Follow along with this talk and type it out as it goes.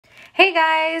Hey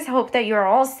guys, hope that you're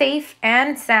all safe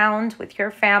and sound with your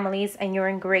families and you're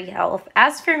in great health.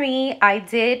 As for me, I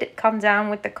did come down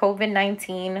with the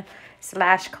COVID-19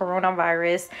 slash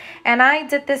coronavirus, and I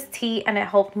did this tea and it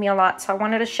helped me a lot. So I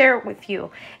wanted to share it with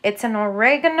you. It's an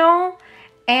oregano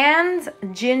and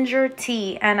ginger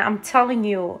tea, and I'm telling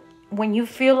you, when you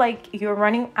feel like you're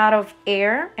running out of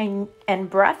air and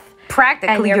breath,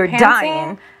 practically and you're panting,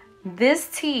 dying, this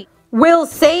tea will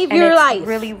save your life. It's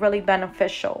really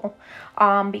beneficial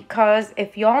because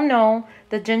if y'all know,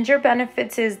 the ginger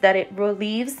benefits is that it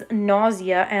relieves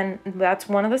nausea, and that's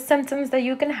one of the symptoms that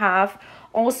you can have.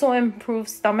 Also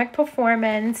improves stomach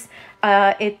performance.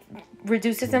 It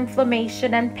reduces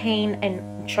inflammation and pain,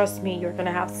 and trust me, you're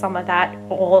gonna have some of that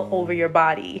all over your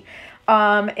body.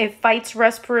 It fights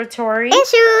respiratory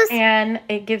issues and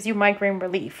it gives you migraine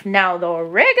relief. Now, the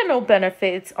oregano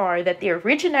benefits are that they're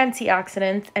rich in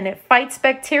antioxidants and it fights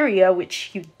bacteria,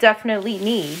 which you definitely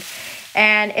need.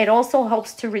 And it also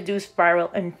helps to reduce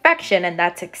viral infection, and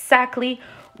that's exactly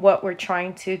what we're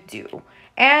trying to do.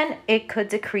 And it could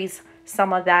decrease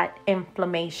some of that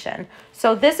inflammation.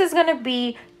 So this is going to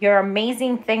be your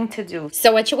amazing thing to do.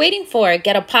 So what you're waiting for,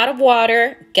 get a pot of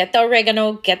water, get the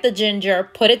oregano, get the ginger,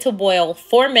 put it to boil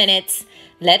 4 minutes,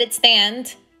 let it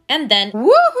stand, and then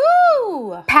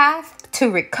woohoo! Path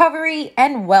to recovery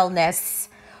and wellness.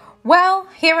 Well,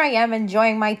 here I am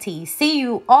enjoying my tea. See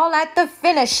you all at the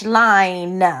finish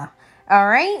line. All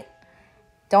right?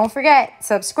 Don't forget,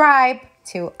 subscribe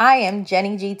to I Am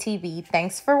Jenny GTV.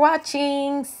 Thanks for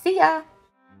watching. See ya.